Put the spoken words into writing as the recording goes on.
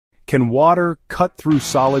Can water cut through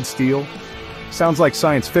solid steel? Sounds like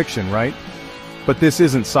science fiction, right? But this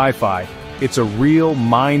isn't sci-fi. It's a real,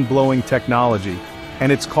 mind-blowing technology,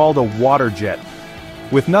 and it's called a waterjet.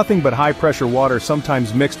 With nothing but high-pressure water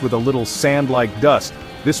sometimes mixed with a little sand-like dust,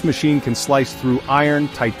 this machine can slice through iron,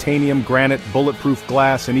 titanium, granite, bulletproof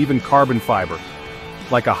glass, and even carbon fiber,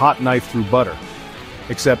 like a hot knife through butter.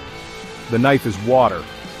 Except, the knife is water,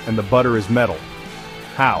 and the butter is metal.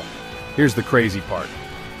 How? Here's the crazy part.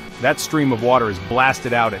 That stream of water is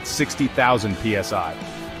blasted out at 60,000 psi.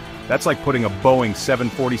 That's like putting a Boeing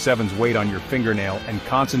 747's weight on your fingernail and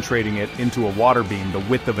concentrating it into a water beam the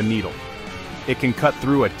width of a needle. It can cut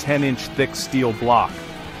through a 10-inch thick steel block,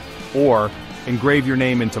 or engrave your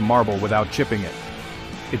name into marble without chipping it.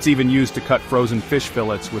 It's even used to cut frozen fish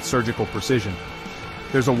fillets with surgical precision.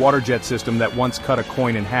 There's a waterjet system that once cut a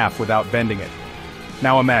coin in half without bending it.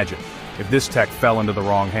 Now imagine, if this tech fell into the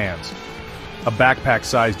wrong hands. A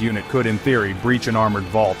backpack-sized unit could, in theory, breach an armored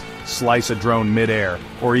vault, slice a drone mid-air,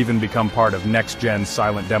 or even become part of next-gen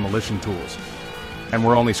silent demolition tools. And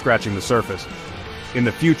we're only scratching the surface. In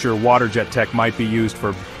the future, waterjet tech might be used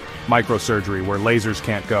for microsurgery where lasers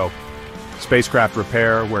can't go, spacecraft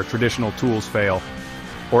repair where traditional tools fail,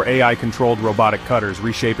 or AI-controlled robotic cutters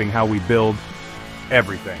reshaping how we build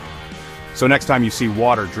everything. So next time you see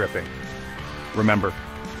water dripping, remember,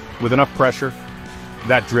 with enough pressure,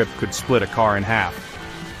 that drip could split a car in half.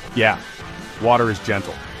 Yeah, water is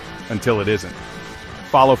gentle, until it isn't.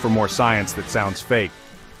 Follow for more science that sounds fake,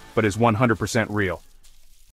 but is 100% real.